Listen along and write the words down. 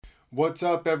What's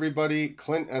up, everybody?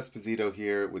 Clint Esposito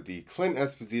here with the Clint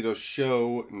Esposito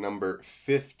Show number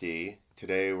 50.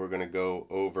 Today we're going to go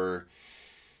over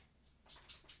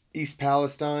East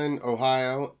Palestine,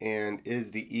 Ohio, and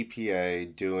is the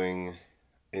EPA doing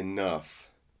enough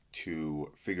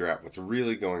to figure out what's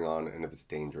really going on and if it's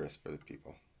dangerous for the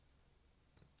people?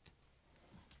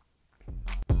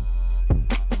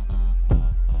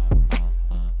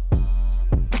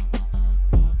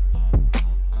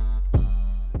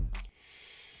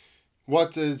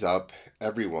 What is up,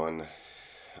 everyone?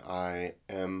 I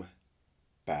am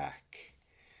back.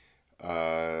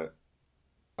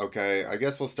 Okay, I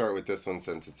guess we'll start with this one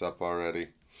since it's up already.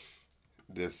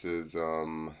 This is, I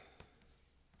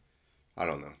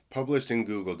don't know, published in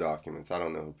Google Documents. I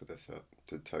don't know who put this up,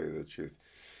 to tell you the truth.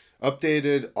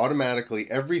 Updated automatically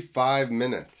every 5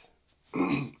 minutes.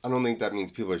 I don't think that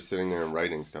means people are sitting there and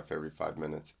writing stuff every 5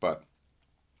 minutes, but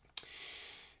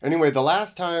anyway, the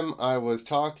last time I was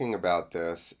talking about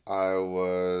this, I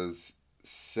was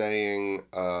saying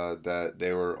that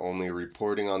they were only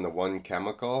reporting on the one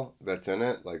chemical that's in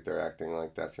it. Like they're acting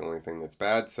like that's the only thing that's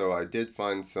bad. So I did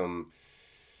find some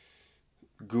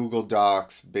Google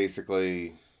Docs.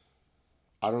 Basically,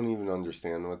 I don't even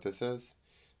understand what this is.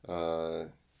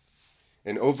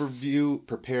 An overview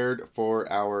prepared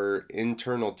for our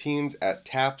internal teams at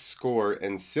Tap, Score,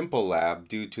 and Simple Lab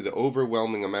due to the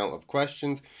overwhelming amount of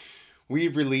questions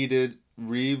we've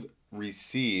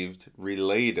received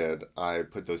related, I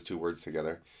put those two words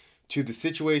together, to the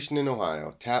situation in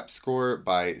Ohio. Tap, Score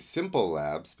by Simple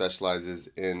Lab specializes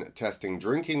in testing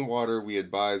drinking water. We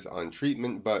advise on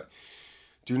treatment, but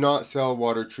do not sell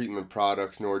water treatment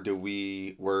products, nor do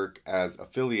we work as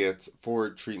affiliates for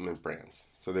treatment brands.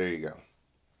 So there you go.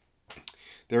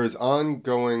 There is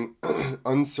ongoing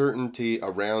uncertainty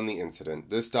around the incident.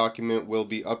 This document will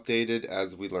be updated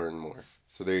as we learn more.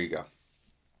 So there you go.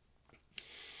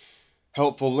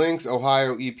 Helpful links,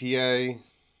 Ohio EPA.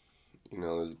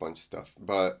 There's a bunch of stuff.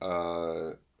 But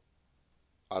I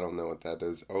don't know what that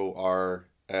is. ORSANCO.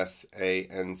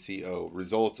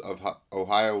 Results of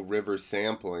Ohio River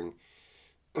sampling.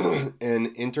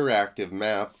 An interactive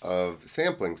map of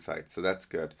sampling sites. So that's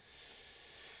good.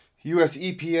 U.S.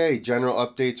 EPA general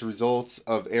updates results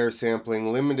of air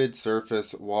sampling, limited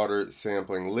surface water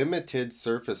sampling,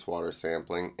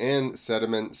 and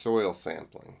sediment soil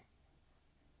sampling.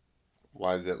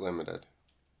 Why is it limited?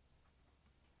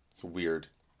 It's weird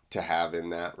to have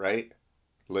in that, right?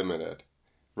 Limited.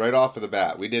 Right off of the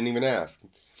bat. We didn't even ask.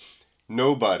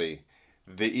 Nobody.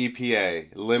 The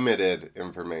EPA. Limited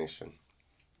information.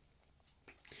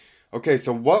 Okay,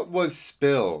 so what was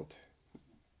spilled?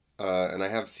 And I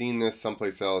have seen this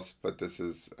someplace else, but this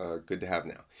is good to have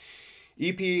now.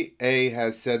 EPA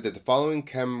has said that the following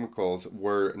chemicals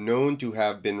were known to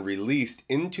have been released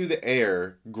into the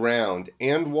air, ground,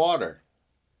 and water.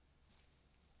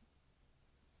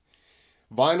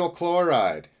 Vinyl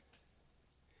chloride,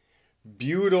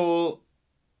 butyl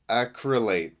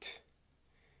acrylate.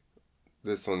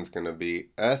 This one's going to be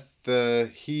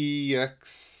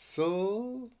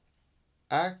ethahexyl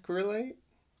acrylate.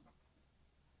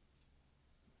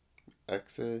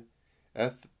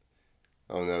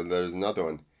 Oh no, there's another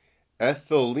one.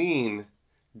 Ethylene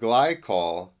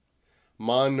glycol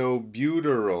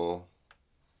monobutyryl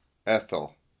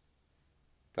ethyl.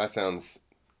 That sounds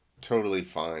totally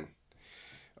fine.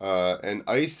 And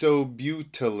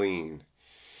isobutylene.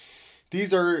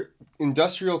 These are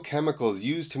industrial chemicals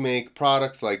used to make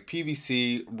products like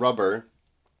PVC, rubber,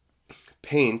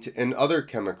 paint, and other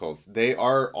chemicals. They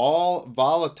are all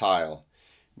volatile,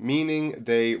 meaning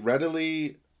they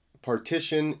readily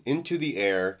partition into the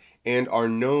air and are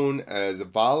known as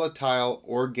volatile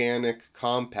organic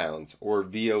compounds, or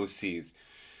VOCs.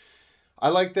 I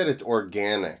like that it's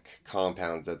organic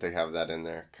compounds that they have that in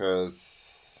there,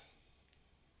 because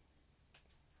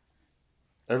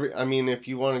if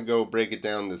you want to go break it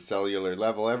down to cellular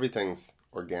level, everything's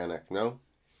organic, no?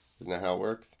 Isn't that how it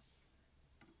works?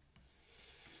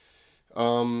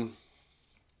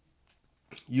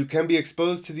 You can be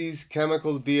exposed to these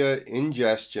chemicals via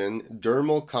ingestion,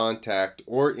 dermal contact,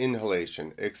 or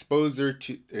inhalation. Exposure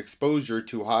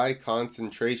to high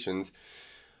concentrations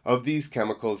of these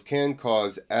chemicals can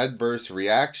cause adverse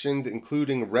reactions,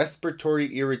 including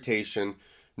respiratory irritation,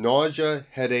 nausea,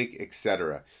 headache,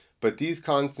 etc. But these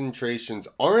concentrations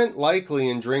aren't likely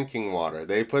in drinking water.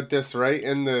 They put this right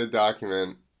in the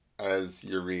document as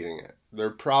you're reading it. They're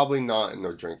probably not in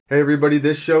no drink. Hey everybody,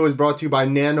 this show is brought to you by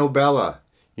Nanobella.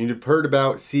 You've heard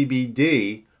about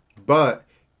CBD, but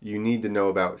you need to know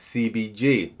about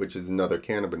CBG, which is another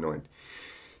cannabinoid.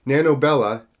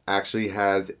 Nanobella actually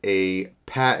has a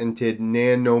patented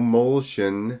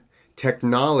nanomulsion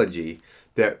technology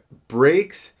that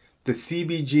breaks the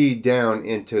CBG down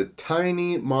into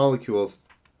tiny molecules.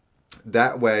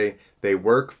 That way they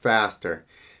work faster.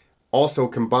 Also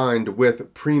combined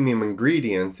with premium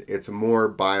ingredients, it's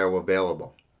more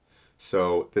bioavailable.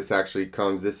 So this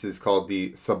is called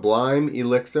the Sublime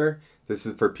Elixir. This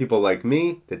is for people like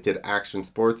me that did action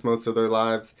sports most of their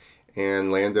lives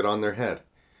and landed on their head.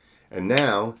 And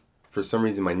now, for some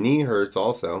reason, my knee hurts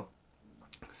also.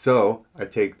 So I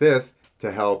take this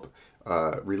to help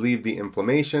relieve the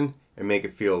inflammation and make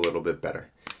it feel a little bit better.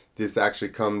 This actually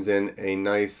comes in a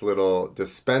nice little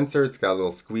dispenser. It's got a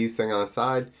little squeeze thing on the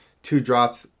side. 2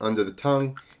 drops under the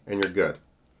tongue and you're good.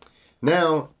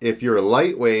 Now, if you're a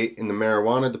lightweight in the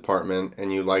marijuana department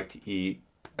and you like to eat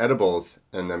edibles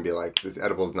and then be like, this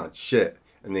edible is not shit,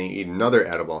 and then you eat another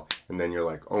edible and then you're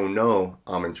like, oh no,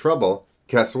 I'm in trouble,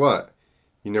 guess what?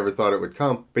 You never thought it would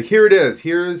come, but here it is.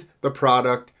 Here's the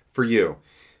product for you.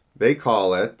 They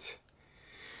call it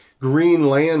green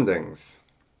landings,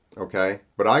 okay?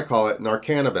 But I call it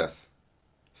narcannabis.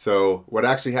 So what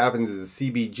actually happens is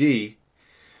the CBG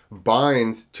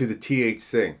binds to the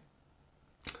THC.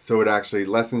 So it actually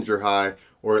lessens your high,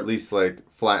 or at least like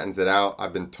flattens it out.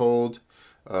 I've been told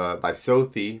by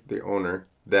Sothi, the owner,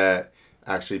 that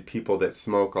actually people that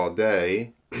smoke all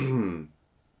day,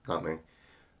 not me,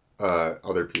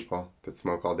 other people that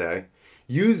smoke all day,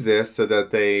 use this so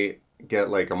that they get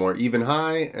like a more even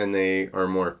high and they are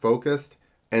more focused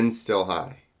and still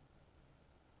high.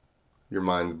 Your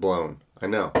mind's blown. I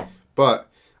know. But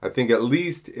I think at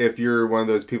least if you're one of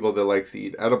those people that likes to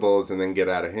eat edibles and then get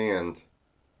out of hand,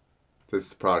 this is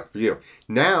the product for you.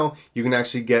 Now, you can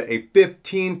actually get a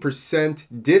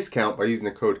 15% discount by using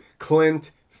the code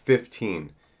CLINT15.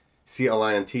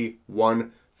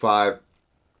 CLINT15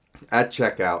 at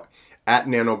checkout at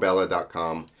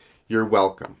nanobella.com. You're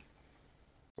welcome.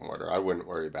 I wouldn't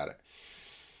worry about it.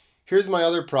 Here's my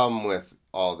other problem with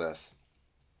all this.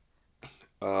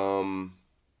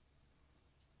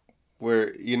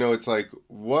 Where, it's like,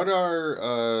 what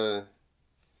are,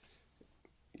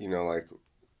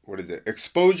 what is it?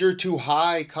 Exposure to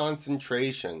high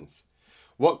concentrations.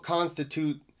 What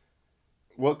constitutes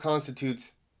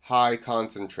high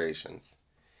concentrations?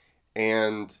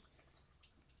 And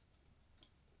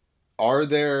are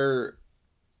there,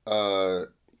 how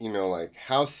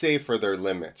safe are their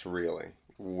limits really?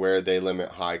 Where they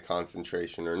limit high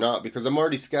concentration or not? Because I'm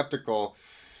already skeptical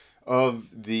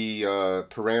of the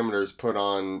parameters put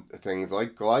on things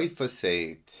like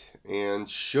glyphosate and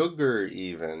sugar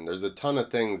even. There's a ton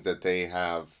of things that they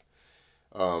have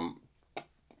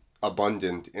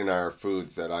abundant in our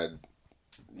foods that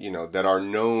that are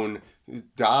known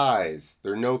dyes.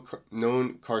 They're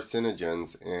known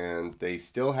carcinogens, and they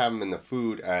still have them in the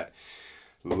food at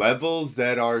levels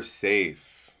that are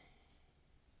safe.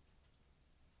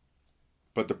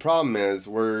 But the problem is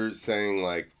we're saying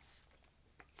like,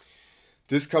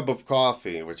 this cup of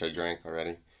coffee, which I drank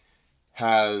already,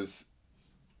 has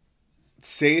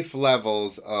safe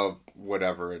levels of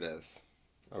whatever it is,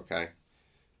 okay?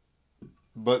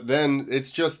 But then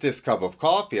it's just this cup of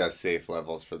coffee has safe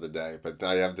levels for the day. But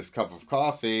I have this cup of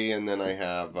coffee and then I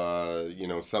have,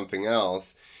 something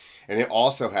else. And it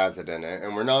also has it in it.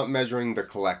 And we're not measuring the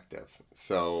collective.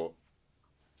 So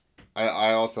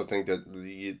I also think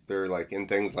that they're like in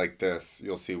things like this,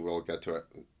 you'll see, we'll get to it.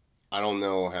 I don't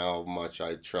know how much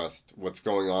I trust what's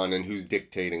going on and who's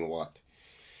dictating what.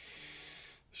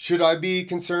 Should I be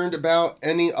concerned about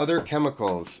any other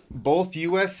chemicals? Both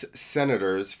U.S.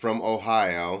 senators from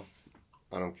Ohio,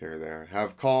 I don't care there,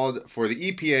 have called for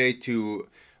the EPA to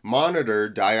monitor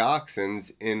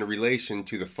dioxins in relation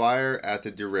to the fire at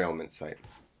the derailment site.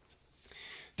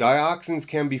 Dioxins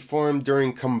can be formed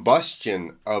during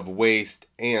combustion of waste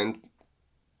and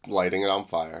lighting it on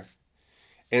fire,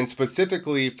 and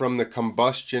specifically from the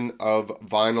combustion of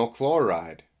vinyl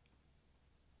chloride.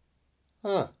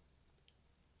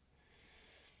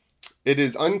 It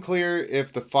is unclear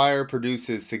if the fire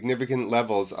produces significant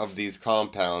levels of these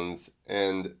compounds,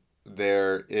 and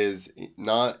there is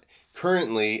not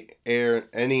currently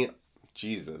any...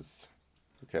 Jesus.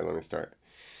 Okay, let me start.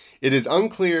 It is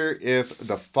unclear if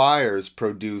the fires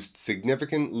produced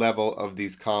significant level of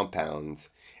these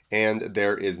compounds, and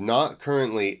there is not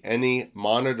currently any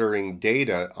monitoring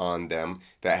data on them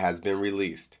that has been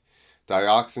released.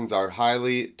 Dioxins are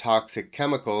highly toxic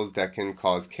chemicals that can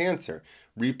cause cancer,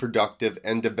 reproductive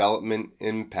and development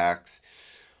impacts,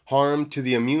 harm to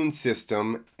the immune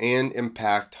system, and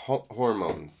impact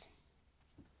hormones.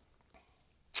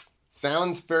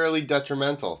 Sounds fairly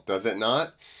detrimental, does it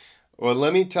not? Well,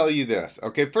 let me tell you this.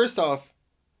 Okay, first off,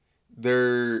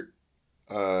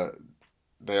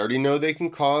 They already know they can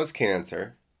cause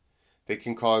cancer. They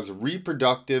can cause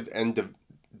reproductive and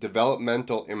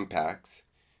developmental impacts,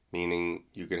 meaning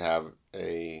you could have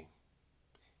a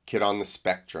kid on the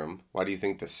spectrum. Why do you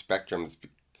think the spectrum's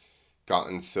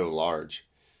gotten so large?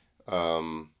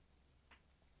 Harm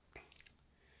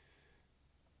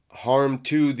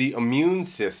to the immune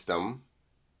system.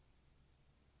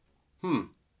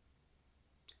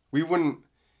 We wouldn't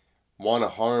want to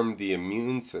harm the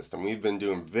immune system. We've been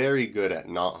doing very good at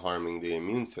not harming the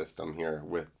immune system here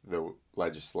with the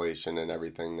legislation and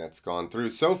everything that's gone through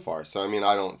so far. So, I mean,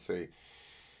 I don't see.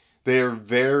 They are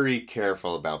very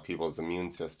careful about people's immune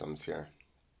systems here.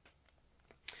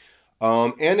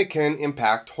 And it can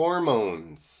impact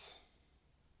hormones,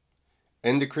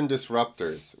 endocrine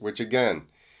disruptors, which again,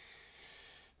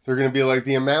 they're going to be like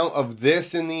the amount of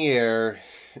this in the air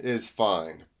is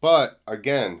fine. But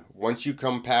again, once you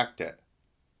compound it,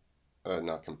 and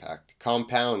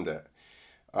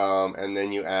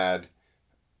then you add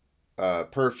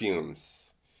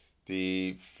perfumes,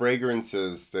 the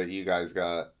fragrances that you guys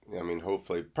got, I mean,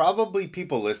 hopefully, probably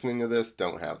people listening to this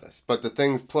don't have this, but the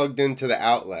things plugged into the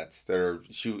outlets that are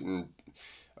shooting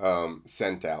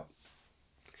scent out.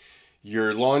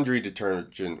 Your laundry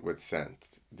detergent with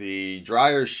scent. The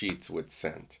dryer sheets with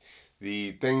scent.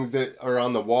 The things that are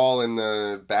on the wall in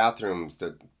the bathrooms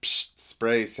that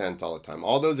spray scent all the time.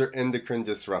 All those are endocrine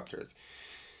disruptors.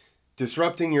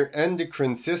 Disrupting your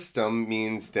endocrine system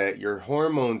means that your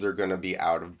hormones are going to be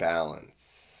out of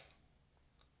balance.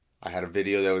 I had a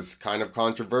video that was kind of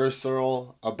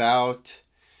controversial about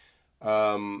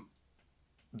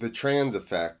the trans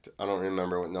effect. I don't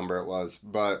remember what number it was,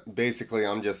 but basically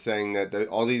I'm just saying that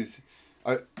all these,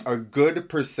 a good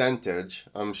percentage,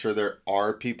 I'm sure there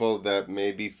are people that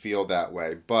maybe feel that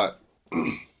way, but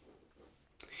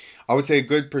I would say a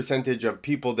good percentage of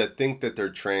people that think that they're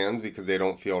trans because they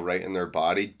don't feel right in their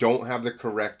body don't have the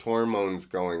correct hormones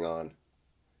going on.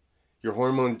 Your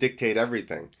hormones dictate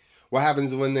everything. What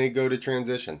happens when they go to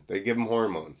transition? They give them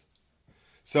hormones.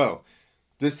 So,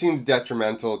 this seems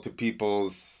detrimental to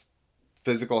people's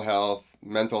physical health,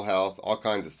 mental health, all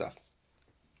kinds of stuff.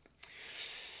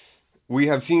 We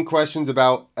have seen questions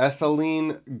about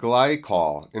ethylene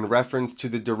glycol in reference to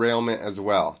the derailment as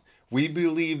well. We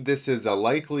believe this is a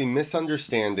likely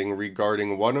misunderstanding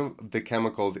regarding one of the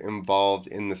chemicals involved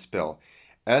in the spill,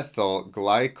 ethyl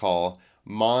glycol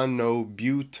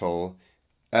monobutyl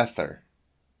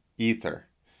ether.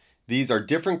 These are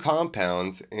different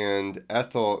compounds, and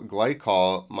ethyl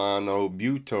glycol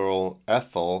monobutyl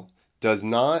ethyl does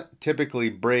not typically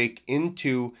break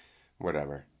into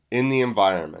in the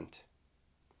environment.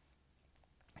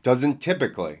 Doesn't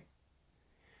typically.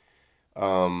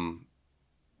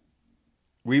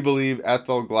 We believe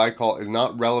ethyl glycol is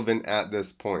not relevant at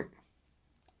this point.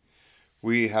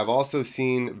 We have also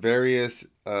seen various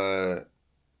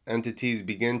entities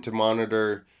begin to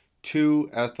monitor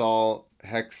 2-ethyl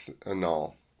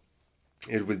hexanol.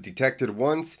 It was detected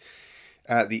once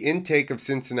at the intake of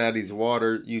Cincinnati's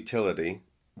water utility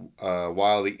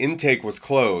while the intake was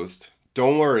closed.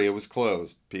 Don't worry, it was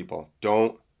closed, people.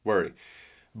 Don't worry.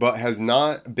 But has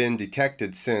not been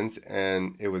detected since,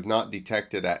 and it was not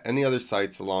detected at any other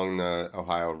sites along the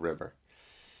Ohio River.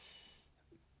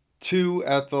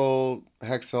 2-ethyl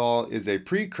hexol is a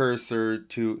precursor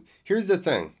to... Here's the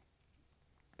thing,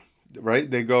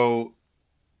 right? They go...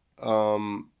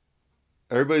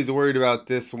 everybody's worried about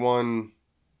this one...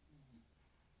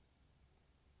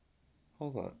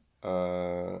 Hold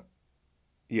on.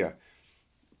 Yeah.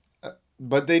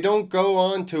 But they don't go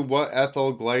on to what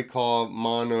ethyl glycol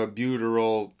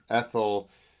monobutyl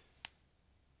ethyl,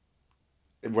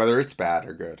 whether it's bad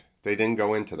or good. They didn't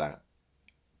go into that.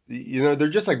 You know, they're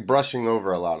just like brushing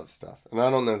over a lot of stuff. And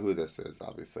I don't know who this is,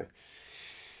 obviously.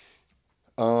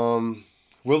 Will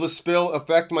the spill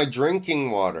affect my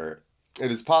drinking water? It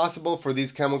is possible for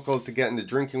these chemicals to get into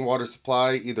drinking water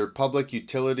supply, either public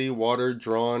utility water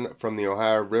drawn from the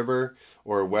Ohio River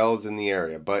or wells in the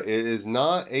area, but it is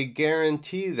not a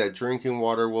guarantee that drinking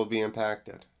water will be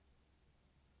impacted.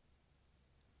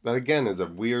 That again is a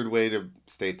weird way to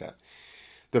state that.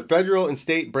 The federal and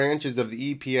state branches of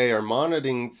the EPA are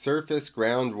monitoring surface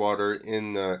groundwater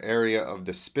in the area of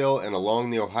the spill and along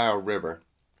the Ohio River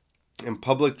and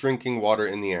public drinking water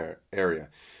in the area.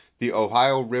 The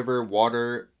Ohio River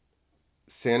Water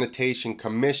Sanitation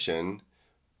Commission,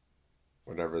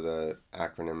 whatever the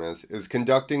acronym is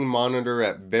conducting monitor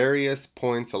at various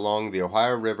points along the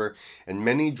Ohio River, and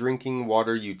many drinking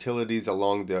water utilities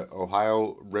along the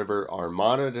Ohio River are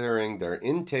monitoring their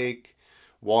intake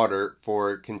water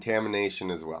for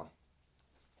contamination as well.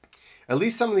 At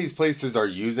least some of these places are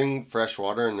using fresh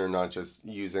water and they're not just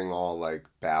using all like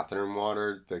bathroom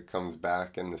water that comes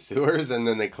back in the sewers and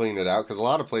then they clean it out. Because a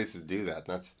lot of places do that.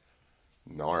 That's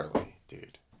gnarly,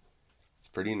 dude. It's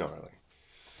pretty gnarly.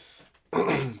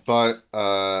 But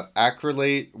butyl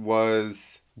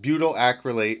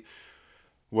acrylate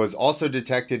was also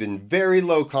detected in very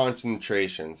low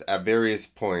concentrations at various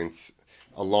points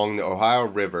along the Ohio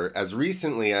River as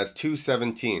recently as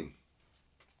 2017.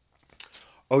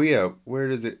 Oh yeah, where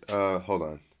does it, hold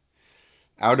on.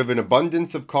 Out of an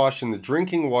abundance of caution, the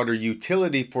drinking water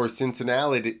utility for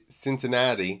Cincinnati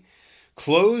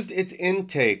closed its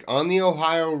intake on the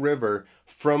Ohio River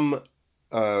from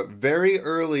very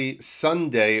early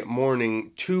Sunday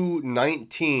morning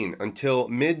 2:19 until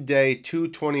midday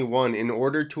 2:21 in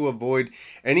order to avoid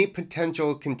any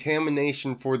potential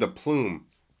contamination for the plume.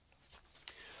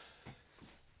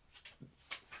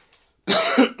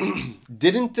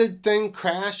 Didn't the thing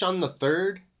crash on the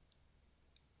 3rd?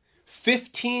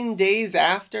 15 days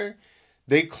after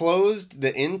they closed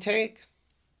the intake?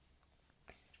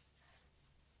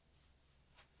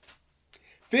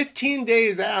 15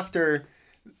 days after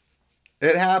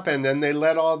it happened and they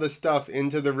let all the stuff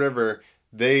into the river,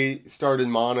 they started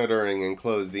monitoring and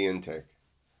closed the intake.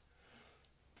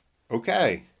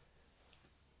 Okay.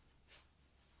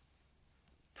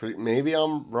 Maybe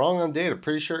I'm wrong on data.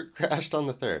 Pretty sure it crashed on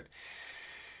the 3rd.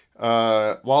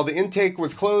 While the intake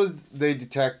was closed, they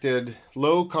detected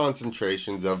low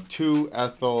concentrations of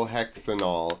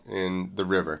 2-ethylhexanol in the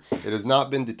river. It has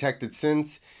not been detected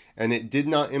since, and it did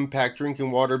not impact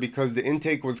drinking water because the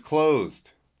intake was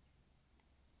closed.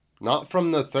 Not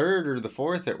from the 3rd or the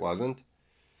 4th, it wasn't.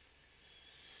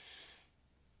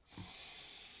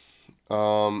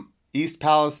 East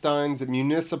Palestine's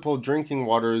municipal drinking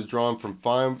water is drawn from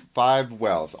five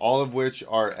wells, all of which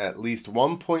are at least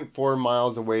 1.4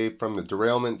 miles away from the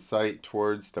derailment site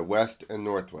towards the west and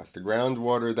northwest. The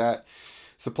groundwater that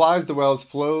supplies the wells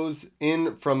flows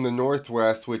in from the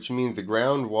northwest, which means the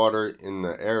groundwater in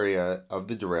the area of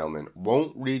the derailment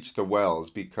won't reach the wells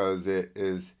because it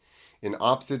is in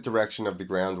opposite direction of the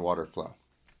groundwater flow.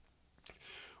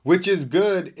 Which is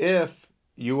good if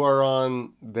you are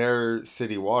on their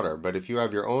city water, but if you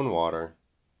have your own water,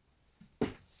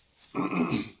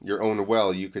 your own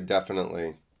well, you could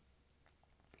definitely.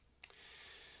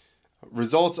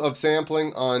 Results of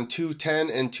sampling on 210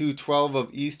 and 212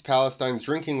 of East Palestine's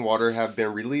drinking water have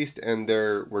been released, and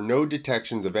there were no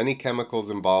detections of any chemicals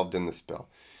involved in the spill.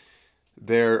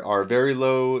 There are very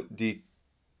low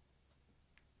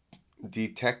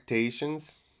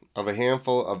detectations of a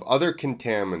handful of other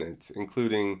contaminants,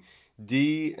 including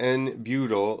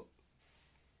D-N-butyl,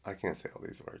 I can't say all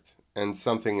these words, and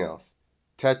something else,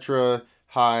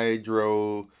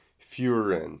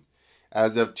 tetrahydrofuran.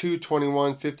 As of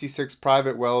 2/21, 56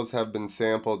 private wells have been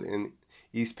sampled in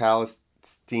East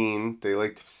Palestine. They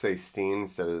like to say Steen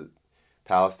instead of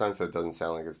Palestine, so it doesn't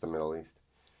sound like it's the Middle East.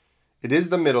 It is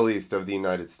the Middle East of the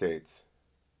United States.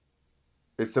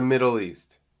 It's the Middle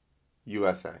East,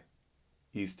 USA.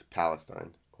 East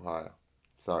Palestine, Ohio.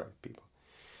 Sorry, people.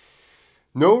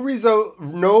 No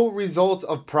results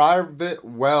of private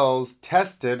wells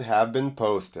tested have been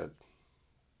posted.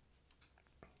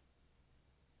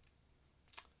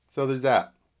 So there's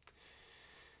that.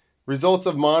 Results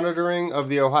of monitoring of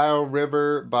the Ohio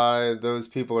River by those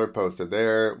people are posted.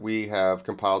 There we have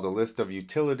compiled a list of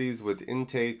utilities with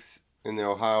intakes in the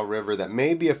Ohio River that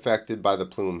may be affected by the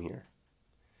plume here.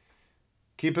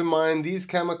 Keep in mind, these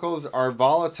chemicals are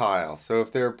volatile, so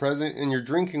if they're present in your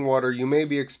drinking water, you may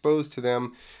be exposed to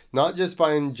them not just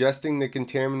by ingesting the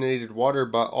contaminated water,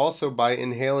 but also by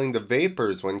inhaling the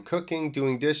vapors when cooking,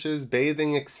 doing dishes,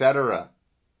 bathing, etc.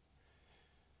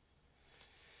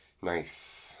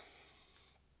 Nice.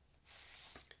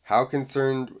 How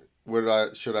concerned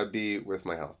should I be with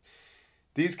my health?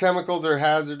 These chemicals are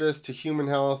hazardous to human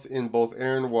health in both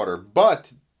air and water,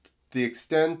 but the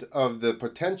extent of the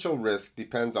potential risk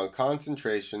depends on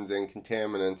concentrations and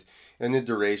contaminants and the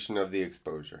duration of the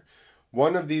exposure.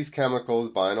 One of these chemicals,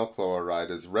 vinyl chloride,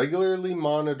 is regularly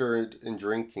monitored in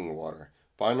drinking water.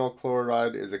 Vinyl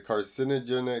chloride is a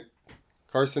carcinogenic,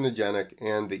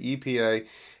 and the EPA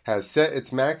has set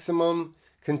its maximum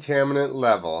contaminant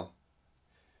level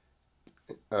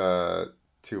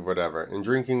to whatever in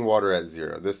drinking water at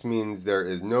 0. This means there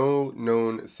is no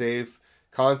known safe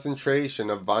concentration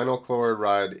of vinyl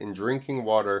chloride in drinking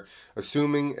water,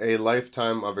 assuming a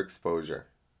lifetime of exposure.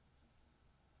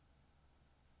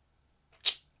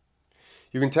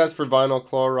 You can test for vinyl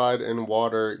chloride in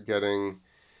water getting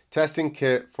testing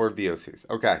kit for VOCs.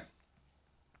 Okay.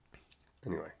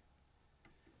 Anyway.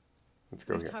 Let's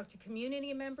go We've here. talked to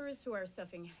community members who are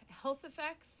suffering health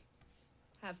effects,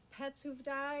 have pets who've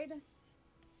died,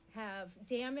 have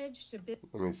damage to business.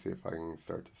 Let me see if I can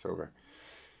start this over.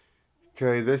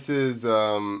 Okay, this is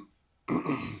the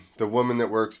woman that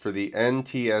works for the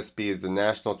NTSB, is the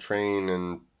National Train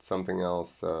and something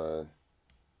else. Let's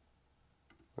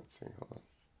see, hold on.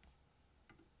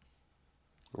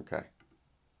 Okay.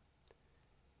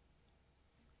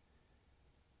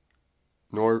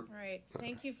 All right,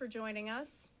 thank you for joining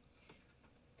us.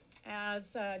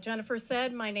 As Jennifer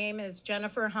said, my name is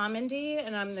Jennifer Homendy,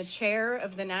 and I'm the chair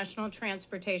of the National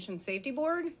Transportation Safety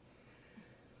Board.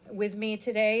 With me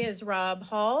today is Rob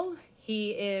Hall.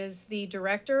 He is the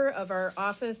director of our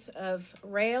Office of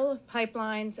Rail,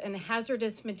 Pipelines, and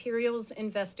Hazardous Materials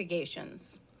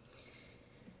Investigations.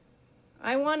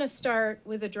 I want to start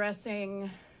with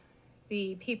addressing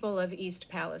the people of East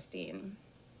Palestine.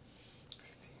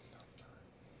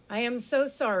 I am so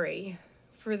sorry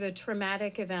for the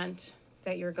traumatic event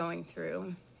that you're going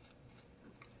through.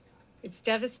 It's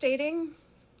devastating.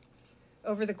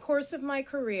 Over the course of my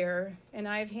career, and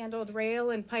I've handled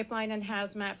rail and pipeline and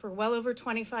hazmat for well over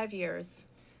 25 years,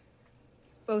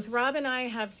 both Rob and I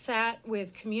have sat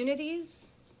with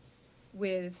communities,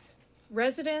 with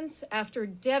residents after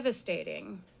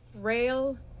devastating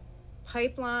rail,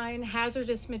 pipeline,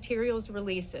 hazardous materials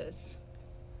releases.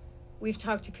 We've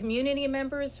talked to community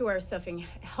members who are suffering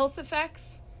health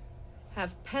effects,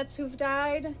 have pets who've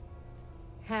died,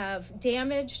 have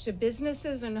damage to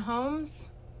businesses and homes.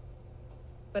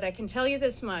 But I can tell you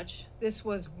this much, this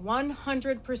was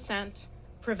 100%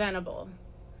 preventable.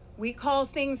 We call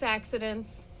things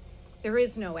accidents. There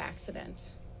is no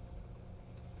accident.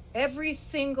 Every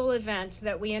single event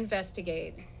that we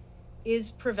investigate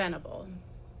is preventable.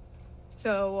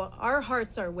 So our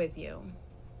hearts are with you.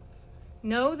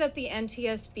 Know that the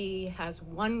NTSB has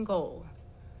one goal,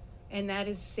 and that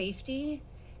is safety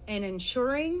and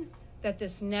ensuring that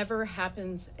this never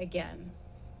happens again.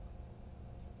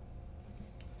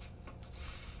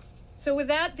 So with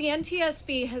that, the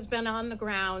NTSB has been on the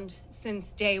ground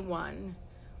since day one.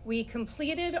 We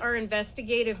completed our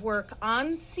investigative work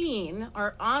on scene,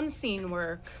 our on-scene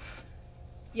work,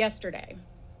 yesterday.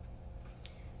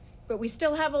 But we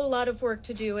still have a lot of work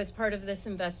to do as part of this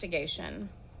investigation.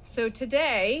 So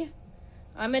today,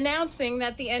 I'm announcing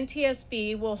that the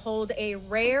NTSB will hold a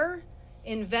rare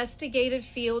investigative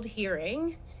field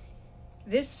hearing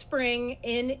this spring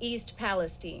in East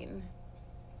Palestine.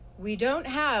 We don't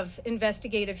have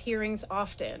investigative hearings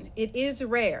often. It is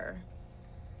rare.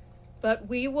 But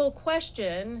we will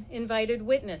question invited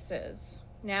witnesses.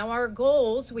 Now our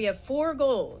goals, we have 4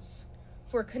 goals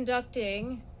for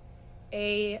conducting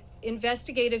a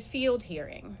investigative field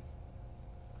hearing.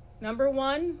 Number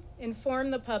 1,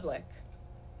 inform the public.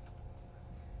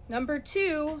 Number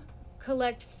 2,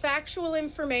 collect factual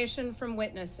information from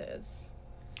witnesses.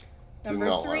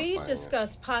 Number 3,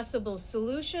 discuss possible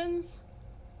solutions.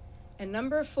 And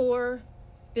number 4,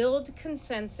 build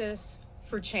consensus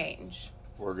for change.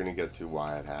 We're going to get to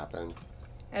why it happened.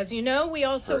 As you know, we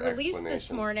also released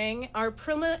this morning our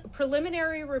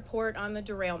preliminary report on the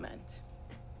derailment.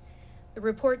 The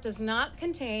report does not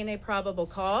contain a probable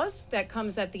cause that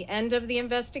comes at the end of the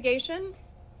investigation.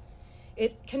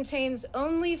 It contains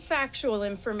only factual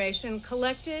information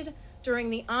collected during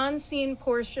the on-scene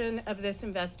portion of this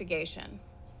investigation.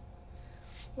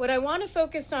 What I want to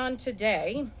focus on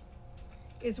today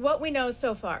is what we know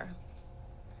so far.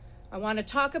 I want to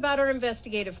talk about our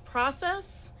investigative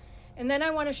process, and then I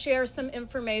want to share some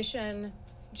information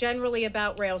generally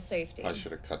about rail safety. I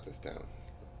should have cut this down.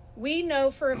 We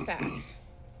know for a fact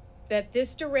that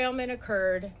this derailment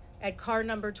occurred at car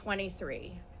number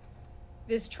 23.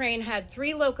 This train had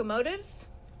 3 locomotives,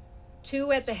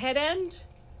 2 at the head end.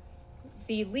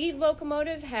 The lead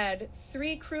locomotive had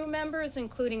 3 crew members,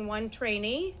 including 1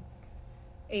 trainee.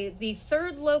 The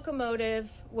third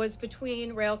locomotive was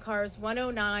between rail cars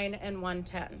 109 and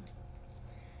 110.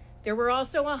 There were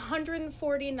also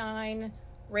 149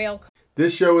 rail cars.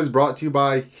 This show is brought to you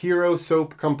by Hero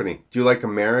Soap Company. Do you like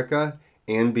America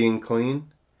and being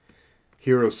clean?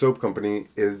 Hero Soap Company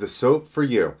is the soap for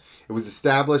you. It was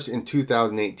established in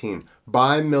 2018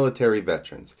 by military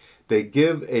veterans. They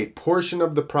give a portion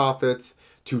of the profits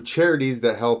to charities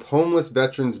that help homeless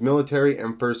veterans, military,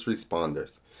 and first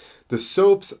responders. The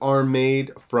soaps are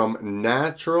made from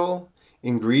natural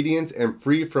ingredients and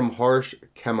free from harsh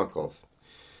chemicals.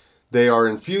 They are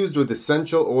infused with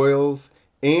essential oils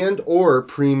and or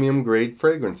premium grade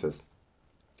fragrances.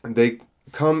 They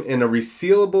come in a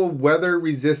resealable,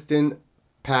 weather-resistant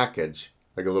package,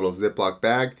 like a little Ziploc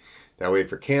bag. That way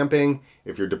for camping,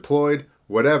 if you're deployed,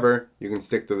 whatever, you can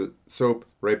stick the soap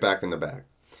right back in the bag.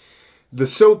 The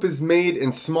soap is made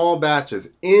in small batches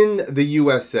in the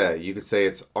USA. You could say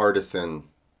it's artisan.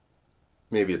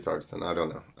 Maybe it's artisan. I don't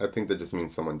know. I think that just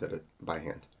means someone did it by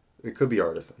hand. It could be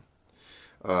artisan.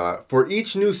 For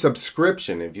each new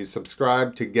subscription, if you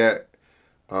subscribe to get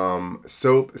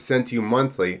soap sent to you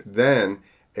monthly, then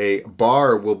a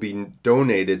bar will be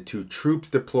donated to troops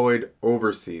deployed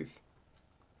overseas.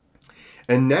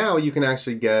 And now you can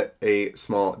actually get a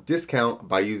small discount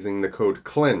by using the code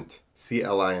CLINT,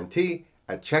 CLINT,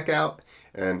 at checkout.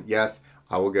 And yes,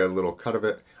 I will get a little cut of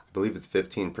it. I believe it's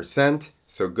 15%.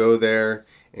 So go there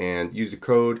and use the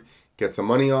code, get some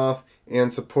money off,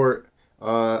 and support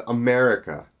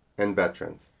America and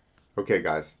veterans. Okay,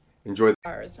 guys, enjoy.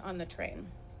 Cars on the train.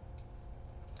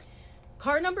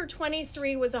 Car number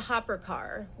 23 was a hopper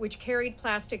car, which carried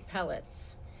plastic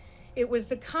pellets. It was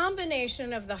the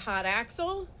combination of the hot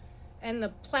axle and the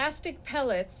plastic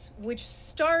pellets which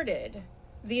started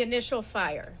the initial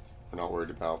fire. We're not worried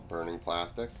about burning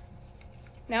plastic.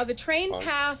 Now, the train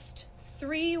passed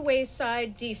 3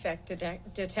 wayside defect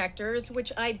detectors,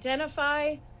 which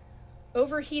identify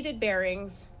overheated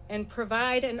bearings and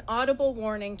provide an audible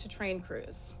warning to train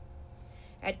crews.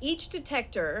 At each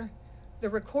detector, the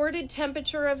recorded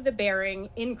temperature of the bearing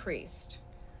increased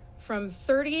from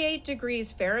 38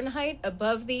 degrees Fahrenheit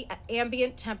above the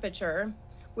ambient temperature,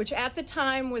 which at the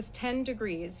time was 10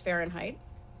 degrees Fahrenheit,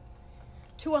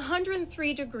 to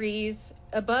 103 degrees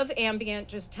above ambient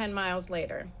just 10 miles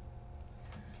later.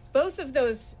 Both of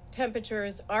those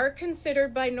temperatures are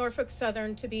considered by Norfolk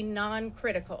Southern to be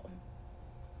non-critical.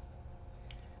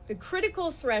 The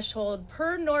critical threshold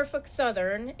per Norfolk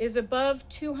Southern is above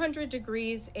 200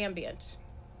 degrees ambient.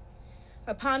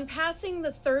 Upon passing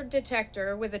the third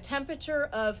detector with a temperature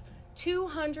of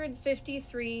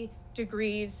 253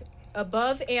 degrees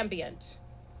above ambient,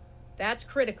 that's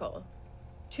critical.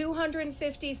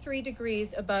 253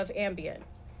 degrees above ambient.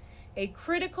 A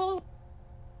critical...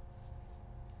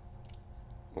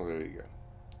 Well, there you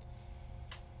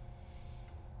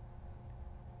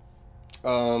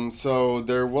go. So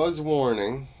there was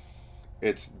warning.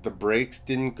 It's the brakes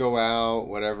didn't go out,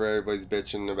 whatever everybody's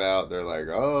bitching about. They're like,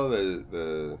 oh,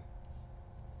 the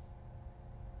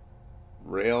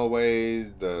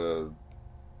railways,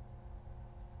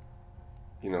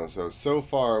 so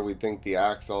far we think the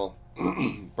axle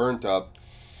burnt up,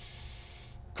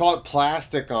 caught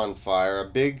plastic on fire, a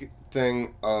big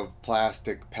thing of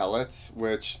plastic pellets,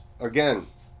 which, again,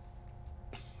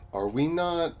 are we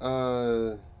not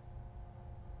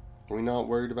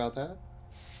worried about that?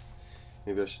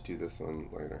 Maybe I should do this one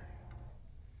later.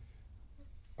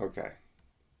 Okay.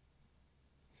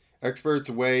 Experts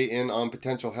weigh in on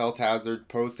potential health hazard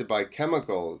posed by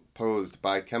chemicals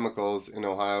in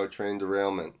Ohio train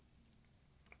derailment.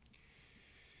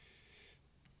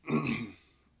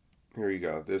 Here you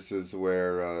go. This is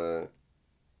where I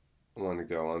want to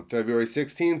go. On February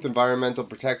 16th, Environmental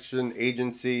Protection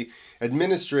Agency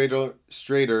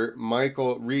Administrator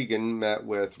Michael Regan met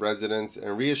with residents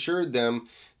and reassured them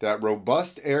that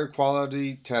robust air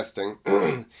quality testing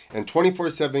and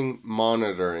 24/7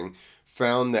 monitoring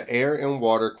found the air and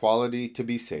water quality to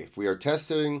be safe. We are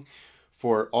testing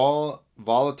for all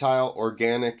volatile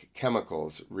organic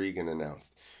chemicals, Regan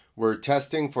announced. We're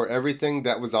testing for everything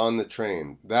that was on the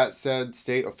train. That said,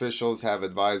 state officials have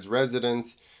advised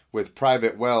residents with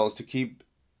private wells to keep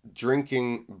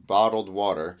drinking bottled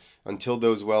water until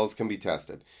those wells can be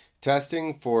tested.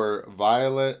 Testing for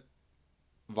volatile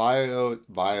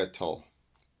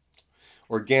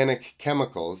organic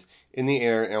chemicals in the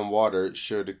air and water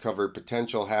should cover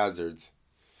potential hazards,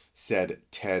 said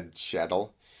Ted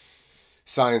Shettle,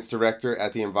 science director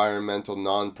at the environmental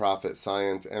nonprofit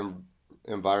Science and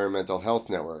Environmental Health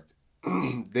Network.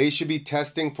 They should be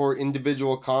testing for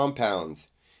individual compounds.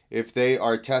 If they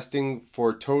are testing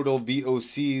for total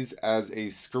VOCs as a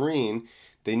screen,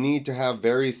 they need to have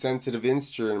very sensitive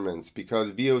instruments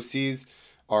because VOCs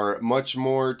are much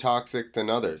more toxic than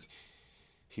others,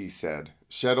 he said.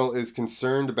 Shettle is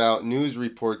concerned about news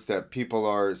reports that people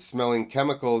are smelling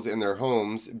chemicals in their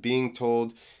homes, being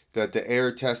told that the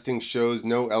air testing shows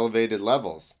no elevated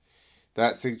levels.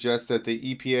 That suggests that the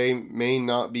EPA may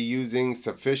not be using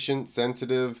sufficient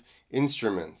sensitive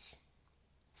instruments.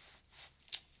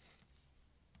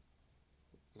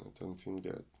 That doesn't seem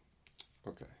good.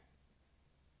 Okay.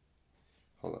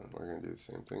 Hold on, we're going to do the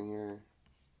same thing here.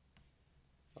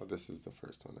 Oh, this is the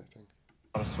first one, I think.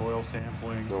 A lot of soil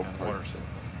sampling and water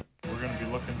sampling. We're going to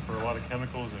be looking for a lot of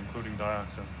chemicals, including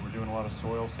dioxin. We're doing a lot of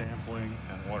soil sampling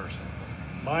and water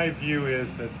sampling. My view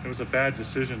is that it was a bad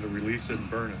decision to release it and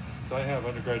burn it. So I have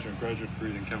undergraduate and graduate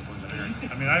degrees in chemical engineering.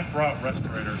 I mean, I've brought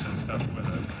respirators and stuff with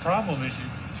us. The problem is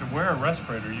to wear a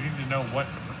respirator, you need to know what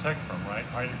to protect from, right?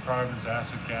 Hydrocarbons,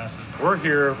 acid gases. We're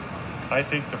here, I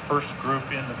think, the first group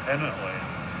independently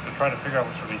to try to figure out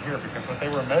what's really here, because what they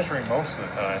were measuring most of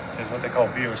the time is what they call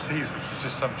VOCs, which is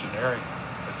just some generic,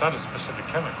 it's not a specific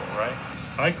chemical, right?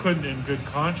 I couldn't, in good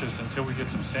conscience, until we get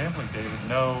some sampling data,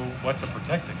 know what to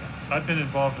protect against. I've been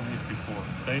involved in these before.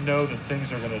 They know that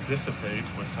things are going to dissipate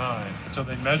with time, so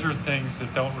they measure things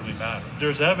that don't really matter.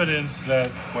 There's evidence that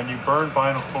when you burn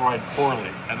vinyl chloride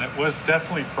poorly, and it was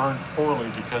definitely burned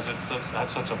poorly because it had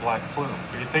such a black plume.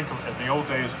 If you think of in the old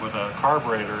days with a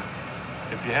carburetor,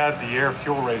 if you had the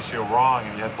air-fuel ratio wrong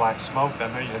and you had black smoke,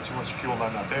 that meant you had too much fuel,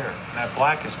 not enough air. And that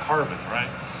black is carbon, right?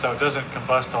 So it doesn't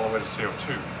combust all the way to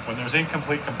CO2. When there's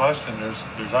incomplete combustion,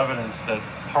 there's evidence that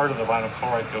part of the vinyl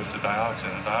chloride goes to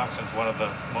dioxin, and dioxin is one of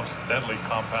the most deadly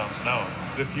compounds known.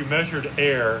 If you measured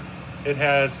air, it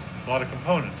has a lot of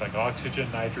components like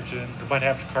oxygen, nitrogen. It might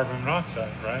have carbon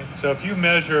monoxide, right? So if you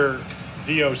measure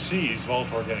VOCs,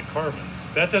 volatile organic carbons,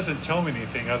 that doesn't tell me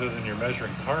anything other than you're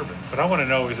measuring carbon. But I want to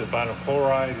know, is it vinyl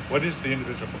chloride? What is the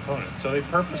individual component? So they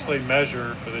purposely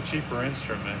measure with a cheaper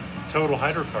instrument total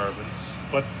hydrocarbons,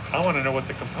 but I want to know what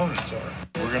the components are.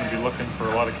 We're going to be looking for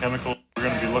a lot of chemicals. We're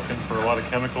going to be looking for a lot of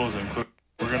chemicals,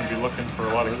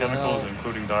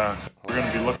 including dioxin. We're going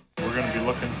to be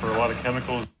looking for a lot of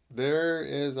chemicals. There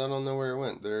is, I don't know where it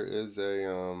went. There is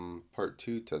a part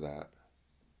 2 to that.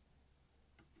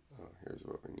 Oh, here's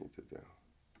what we need to do.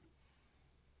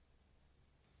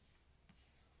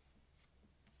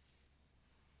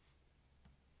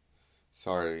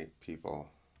 Sorry,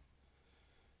 people.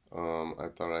 I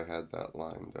thought I had that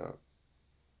lined up.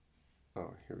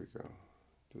 Oh, here we go.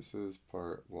 This is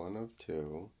part 1 of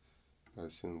 2. I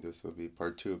assume this will be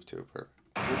part 2 of 2. Perfect.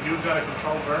 You've got a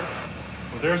control burn?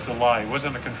 Well, there's the lie. It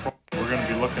wasn't a control. We're going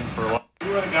to be looking for a lot.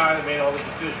 You were the guy that made all the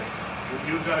decisions.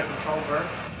 You've got a control burn?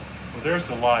 Well, there's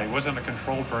the lie. It wasn't a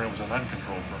controlled burn. It was an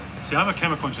uncontrolled burn. See, I'm a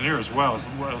chemical engineer as well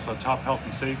as a top health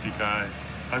and safety guy.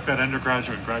 I've got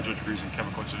undergraduate and graduate degrees in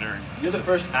chemical engineering. You're the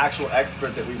first actual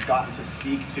expert that we've gotten to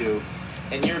speak to.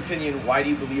 In your opinion, why do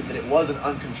you believe that it was an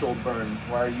uncontrolled burn?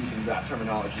 Why are you using that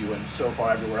terminology when so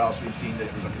far everywhere else we've seen that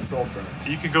it was a controlled burn?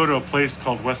 You could go to a place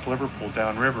called West Liverpool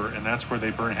downriver, and that's where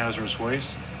they burn hazardous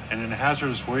waste. And in a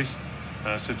hazardous waste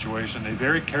situation, they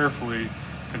very carefully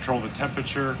control the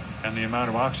temperature and the amount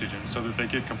of oxygen so that they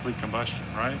get complete combustion,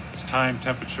 right? It's time,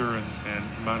 temperature, and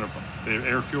amount of the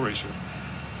air-fuel ratio.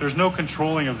 There's no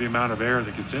controlling of the amount of air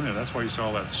that gets in there. That's why you saw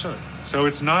all that soot. So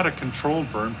it's not a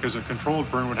controlled burn, because a controlled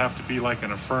burn would have to be like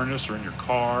in a furnace or in your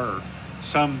car or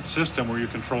some system where you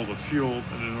control the fuel,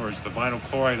 in other words, the vinyl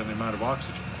chloride and the amount of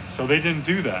oxygen. So they didn't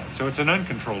do that. So it's an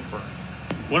uncontrolled burn.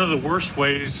 One of the worst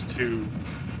ways to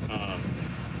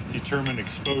determine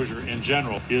exposure in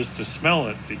general is to smell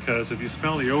it, because if you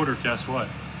smell the odor, guess what?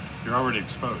 You're already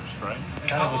exposed, right?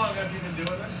 How long have you been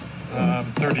doing this?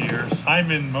 30 years.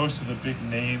 I'm in most of the big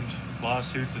named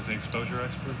lawsuits as an exposure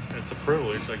expert. It's a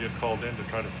privilege. I get called in to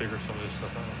try to figure some of this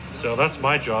stuff out. So that's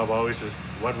my job always, is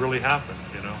what really happened,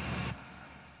 you know?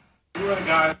 You were the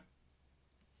guy.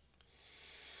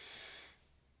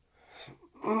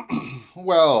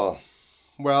 Well.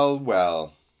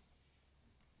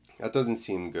 That doesn't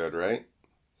seem good, right?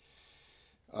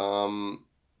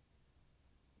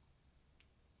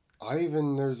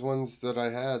 There's ones that I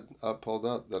had pulled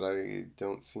up that I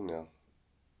don't see now.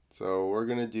 So we're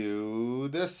going to do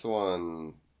this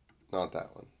one. Not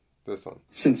that one. This one.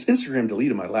 Since Instagram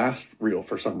deleted my last reel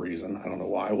for some reason, I don't know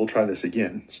why, we'll try this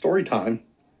again. Story time.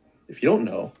 If you don't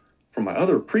know, from my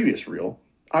other previous reel,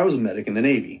 I was a medic in the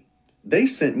Navy. They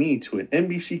sent me to an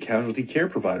NBC Casualty Care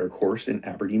Provider course in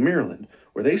Aberdeen, Maryland,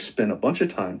 where they spent a bunch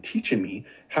of time teaching me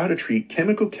how to treat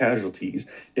chemical casualties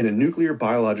in a nuclear,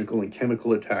 biological, and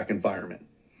chemical attack environment.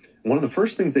 One of the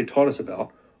first things they taught us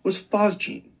about was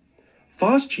phosgene.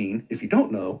 Phosgene, if you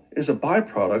don't know, is a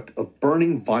byproduct of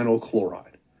burning vinyl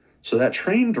chloride. So that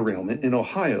train derailment in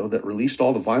Ohio that released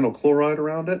all the vinyl chloride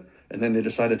around it, and then they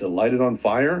decided to light it on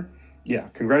fire, yeah,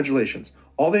 congratulations.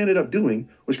 All they ended up doing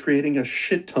was creating a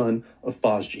shit ton of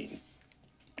phosgene.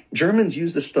 Germans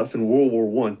used this stuff in World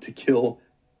War I to kill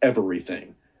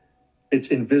everything. It's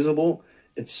invisible.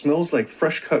 It smells like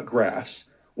fresh cut grass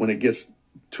when it gets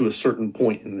to a certain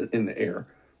point in the air,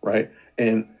 right?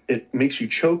 And it makes you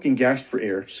choke and gasp for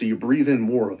air, so you breathe in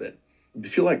more of it. You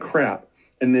feel like crap,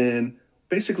 and then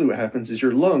basically what happens is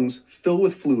your lungs fill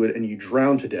with fluid and you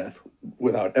drown to death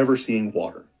without ever seeing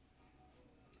water.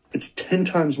 It's 10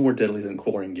 times more deadly than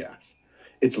chlorine gas.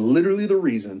 It's literally the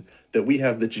reason that we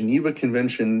have the Geneva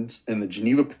Conventions and the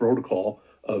Geneva Protocol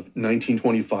of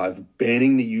 1925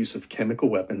 banning the use of chemical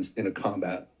weapons in a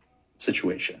combat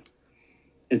situation.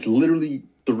 It's literally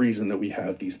the reason that we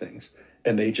have these things.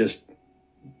 And they just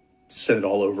set it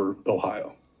all over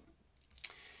Ohio.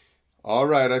 All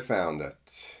right, I found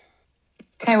it.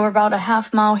 Okay, we're about a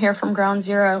half mile here from ground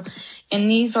zero, and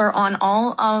these are on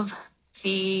all of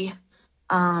the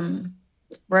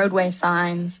roadway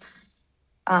signs.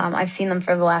 I've seen them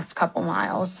for the last couple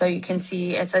miles. So you can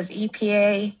see it says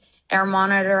EPA air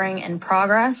monitoring in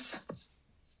progress.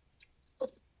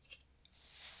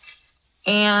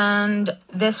 And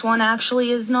this one actually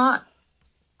is not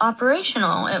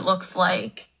operational, it looks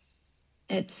like.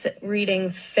 It's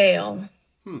reading fail.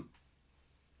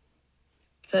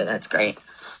 So that's great.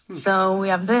 So we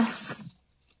have this,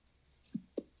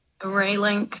 Array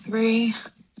Link 3,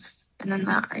 and then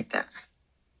that right there.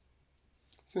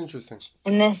 It's interesting.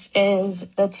 And this is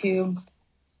the tube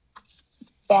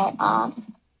that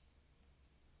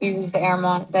uses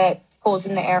the that pulls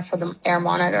in the air for the air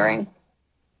monitoring.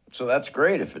 So that's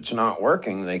great. If it's not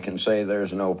working, they can say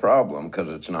there's no problem because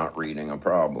it's not reading a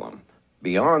problem.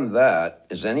 Beyond that,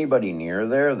 is anybody near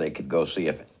there? They could go see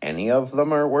if any of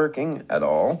them are working at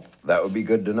all. That would be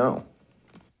good to know.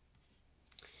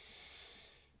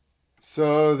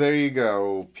 So there you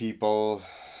go, people.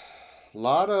 A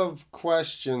lot of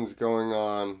questions going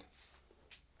on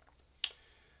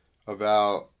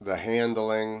about the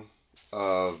handling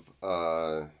of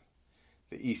the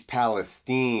East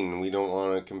Palestine. We don't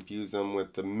want to confuse them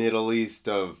with the Middle East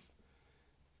of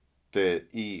the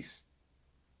East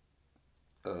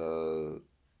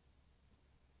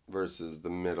versus the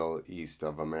Middle East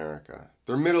of America.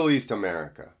 They're Middle East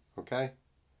America, okay?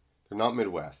 They're not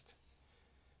Midwest.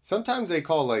 Sometimes they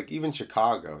call, like, even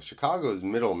Chicago. Chicago's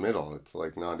middle. It's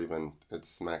like not even, it's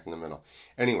smack in the middle.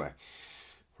 Anyway,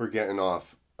 we're getting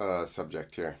off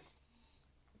subject here.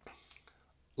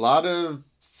 A lot of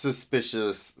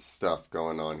suspicious stuff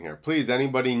going on here. Please,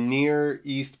 anybody near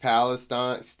East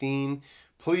Palestine,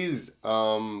 please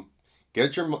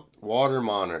get your water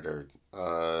monitored.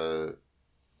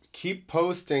 Keep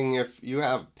posting if you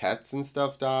have pets and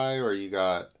stuff die, or you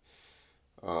got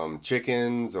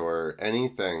chickens or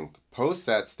anything. Post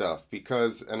that stuff,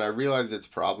 because, and I realize it's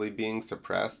probably being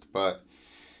suppressed, but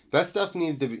that stuff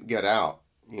needs to get out,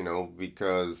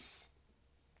 because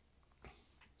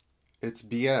it's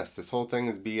BS. This whole thing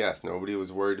is BS. Nobody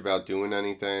was worried about doing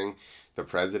anything. The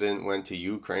president went to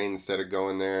Ukraine instead of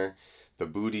going there. The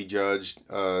booty judge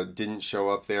didn't show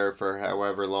up there for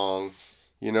however long.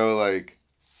 Like,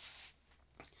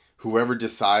 whoever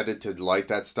decided to light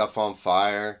that stuff on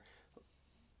fire,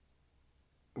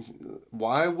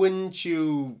 why wouldn't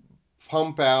you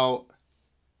pump out,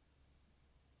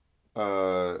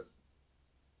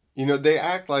 they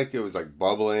act like it was like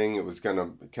bubbling, it was going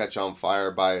to catch on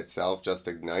fire by itself, just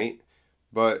ignite,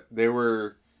 but they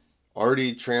were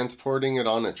already transporting it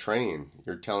on a train.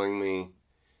 You're telling me,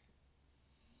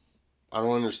 I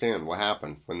don't understand what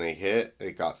happened. When they hit,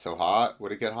 it got so hot. What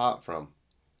did it get hot from?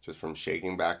 Just from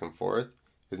shaking back and forth?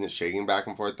 Isn't it shaking back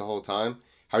and forth the whole time?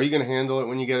 How are you going to handle it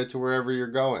when you get it to wherever you're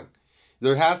going?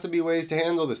 There has to be ways to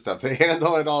handle this stuff. They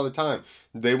handle it all the time.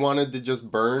 They wanted to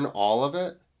just burn all of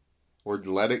it or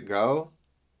let it go.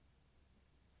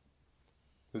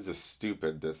 This is a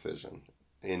stupid decision,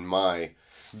 in my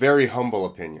very humble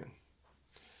opinion.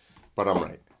 But I'm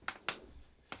right.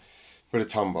 But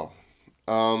it's humble.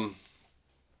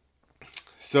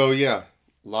 So yeah,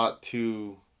 lot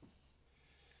to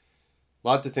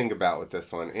think about with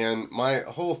this one. And my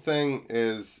whole thing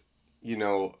is,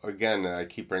 again, I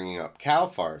keep bringing up cow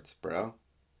farts, bro.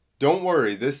 Don't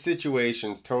worry, this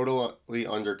situation's totally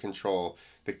under control.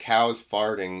 The cows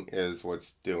farting is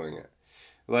what's doing it.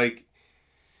 Like,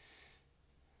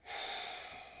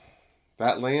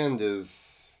 that land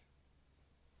is...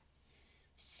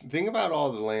 Think about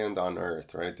all the land on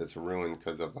Earth, right, that's ruined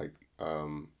because of, like,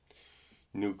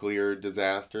 nuclear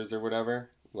disasters or whatever.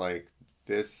 Like,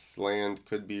 this land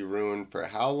could be ruined for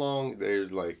how long? They're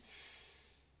like...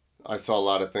 I saw a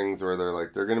lot of things where they're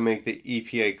like, they're going to make the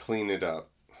EPA clean it up.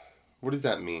 What does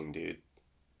that mean, dude?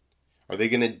 Are they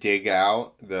going to dig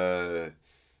out the...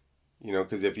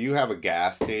 because if you have a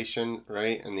gas station,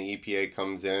 right, and the EPA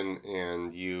comes in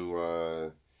and you...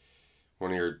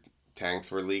 one of your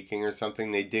tanks were leaking or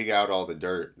something, they dig out all the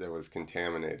dirt that was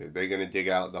contaminated. They're going to dig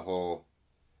out the whole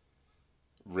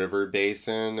river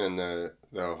basin and the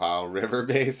Ohio River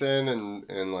basin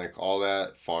and like all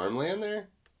that farmland there.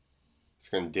 It's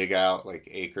going to dig out like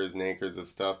acres and acres of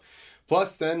stuff.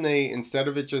 Plus then they, instead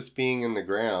of it just being in the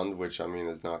ground, which I mean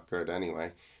is not good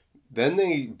anyway, Then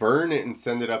they burn it and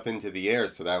send it up into the air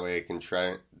so that way it can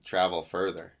travel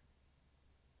further.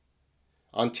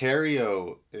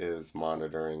 Ontario is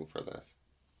monitoring for this.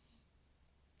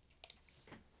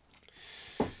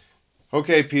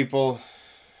 Okay, people,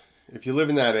 if you live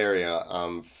in that area,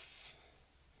 I'm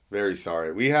very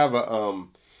sorry. We have a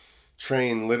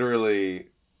train literally,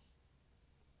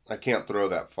 I can't throw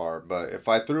that far, but if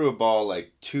I threw a ball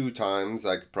like 2 times,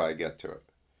 I could probably get to it.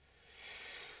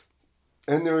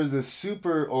 And there was a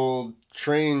super old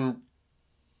train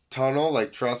tunnel,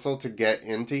 like trestle, to get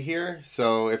into here.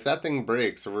 So if that thing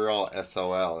breaks, we're all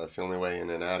SOL. That's the only way in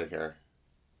and out of here.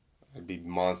 I'd be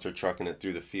monster trucking it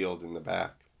through the field in the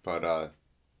back. But,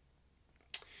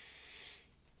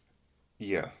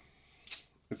 yeah.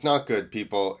 It's not good,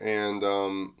 people. And,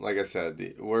 like I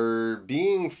said, we're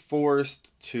being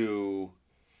forced to,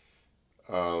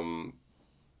 they're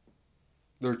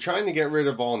trying to get rid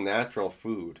of all natural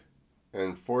food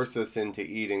and force us into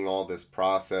eating all this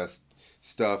processed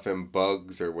stuff and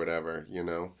bugs or whatever, you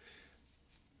know.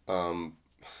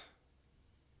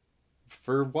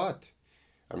 For what?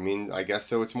 I mean, I guess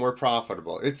so it's more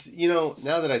profitable. It's, you know,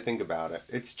 now that I think about it,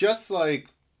 it's just like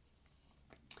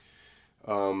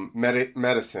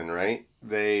medicine, right?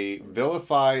 They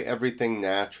vilify everything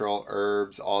natural,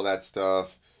 herbs, all that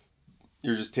stuff.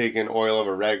 You're just taking oil of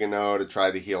oregano to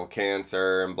try to heal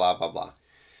cancer and blah, blah, blah.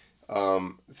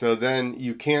 So then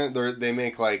you can't, they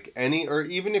make like any, or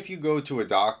even if you go to a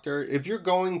doctor, if you're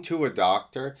going to a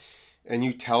doctor and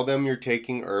you tell them you're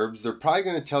taking herbs, they're probably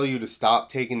going to tell you to stop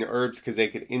taking the herbs because they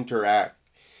could interact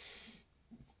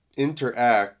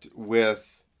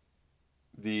with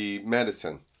the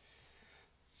medicine.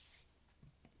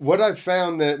 What I've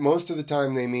found that most of the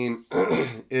time they mean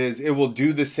is it will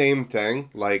do the same thing,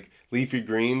 like leafy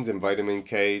greens and vitamin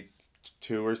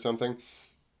K2 or something.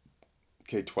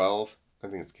 K12. I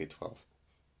think it's K12.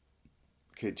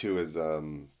 K2 is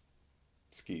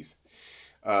skis.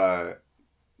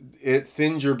 It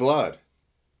thins your blood.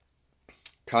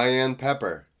 Cayenne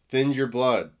pepper thins your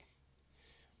blood.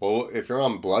 Well, if you're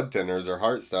on blood thinners or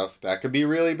heart stuff, that could be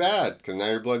really bad because now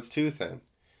your blood's too thin.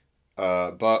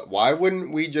 But why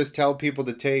wouldn't we just tell people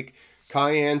to take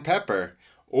cayenne pepper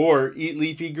or eat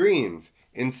leafy greens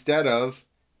instead of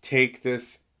take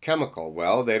this chemical?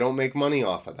 Well, they don't make money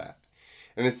off of that.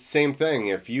 And it's the same thing.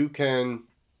 If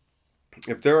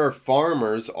there are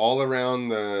farmers all around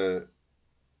the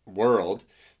world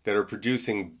that are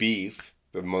producing beef,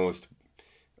 the most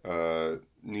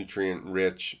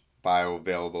nutrient-rich,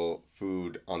 bioavailable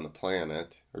food on the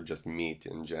planet, or just meat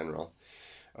in general,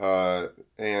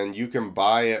 and you can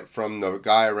buy it from the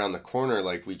guy around the corner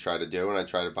like we try to do, and I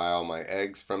try to buy all my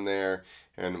eggs from there,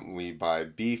 and we buy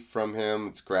beef from him.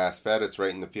 It's grass-fed. It's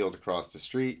right in the field across the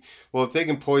street. Well, if they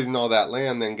can poison all that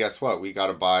land, then guess what? We got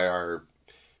to buy our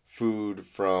food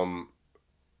from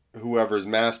whoever's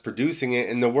mass producing it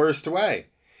in the worst way.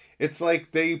 It's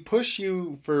like they push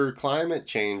you for climate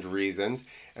change reasons,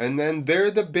 and then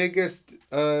they're the biggest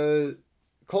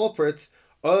culprits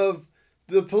of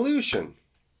the pollution.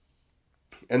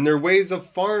 And their ways of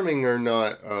farming are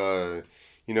not,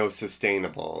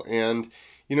 sustainable. And,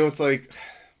 it's like,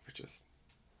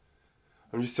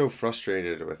 I'm just so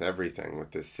frustrated with everything,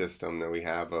 with this system that we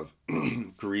have of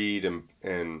greed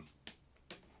and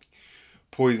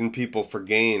poison people for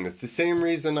gain. It's the same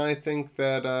reason I think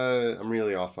that, I'm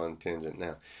really off on tangent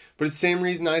now, but it's the same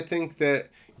reason I think that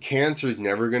cancer is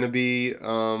never going to be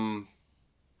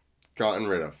gotten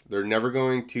rid of. They're never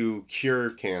going to cure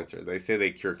cancer. They say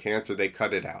they cure cancer, they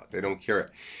cut it out. They don't cure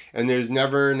it. And there's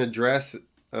never an address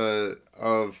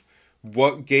of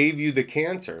what gave you the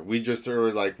cancer. We just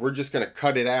are like, we're just going to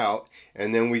cut it out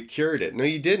and then we cured it. No,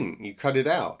 you didn't. You cut it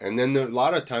out. And then a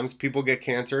lot of times people get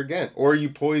cancer again. Or you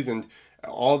poisoned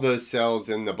all the cells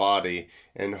in the body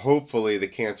and hopefully the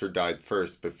cancer died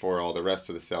first before all the rest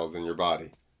of the cells in your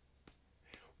body.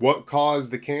 What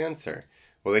caused the cancer?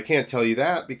 Well, they can't tell you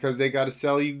that because they got to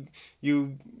sell you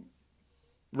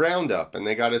Roundup, and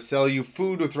they got to sell you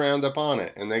food with Roundup on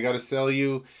it, and they got to sell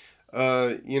you,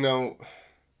 all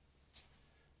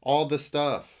the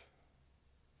stuff.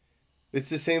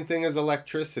 It's the same thing as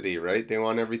electricity, right? They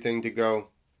want everything to go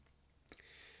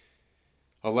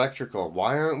electrical.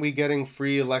 Why aren't we getting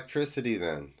free electricity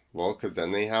then? Well, because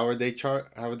then how would they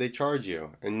charge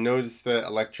you? And notice that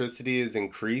electricity has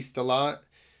increased a lot,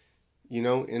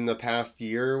 in the past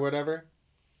year or whatever.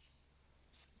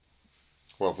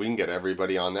 Well, if we can get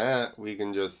everybody on that, we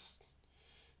can just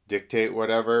dictate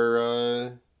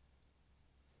whatever,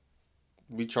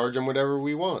 we charge them whatever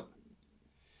we want.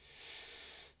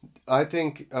 I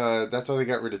think that's why they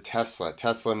got rid of Tesla.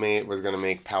 Tesla was going to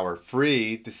make power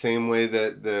free the same way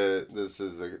that this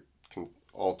is a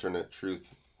alternate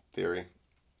truth theory.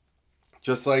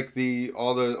 Just like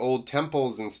all the old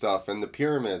temples and stuff and the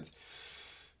pyramids.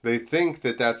 They think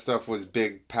that stuff was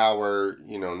big power,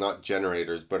 not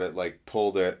generators, but it like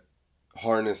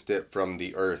harnessed it from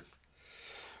the earth.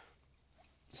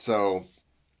 So,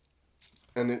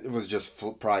 and it was just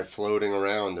probably floating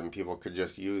around and people could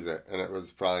just use it. And it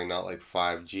was probably not like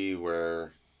 5G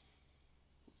where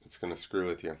it's going to screw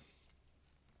with you.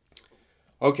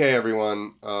 Okay,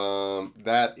 everyone.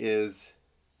 That is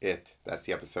it. That's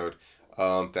the episode.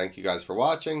 Thank you guys for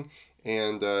watching.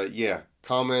 And yeah,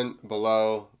 comment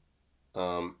below.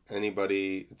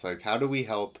 Anybody, it's like, how do we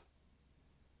help?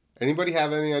 Anybody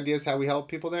have any ideas how we help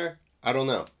people there? I don't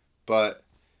know. But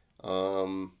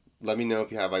let me know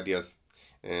if you have ideas.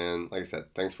 And like I said,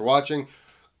 thanks for watching.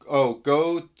 Oh,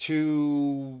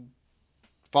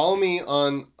 follow me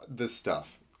on this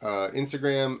stuff.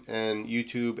 Instagram and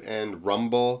YouTube and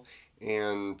Rumble.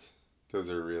 And those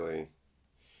are really,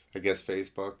 I guess,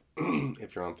 Facebook.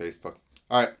 If you're on Facebook.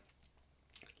 All right.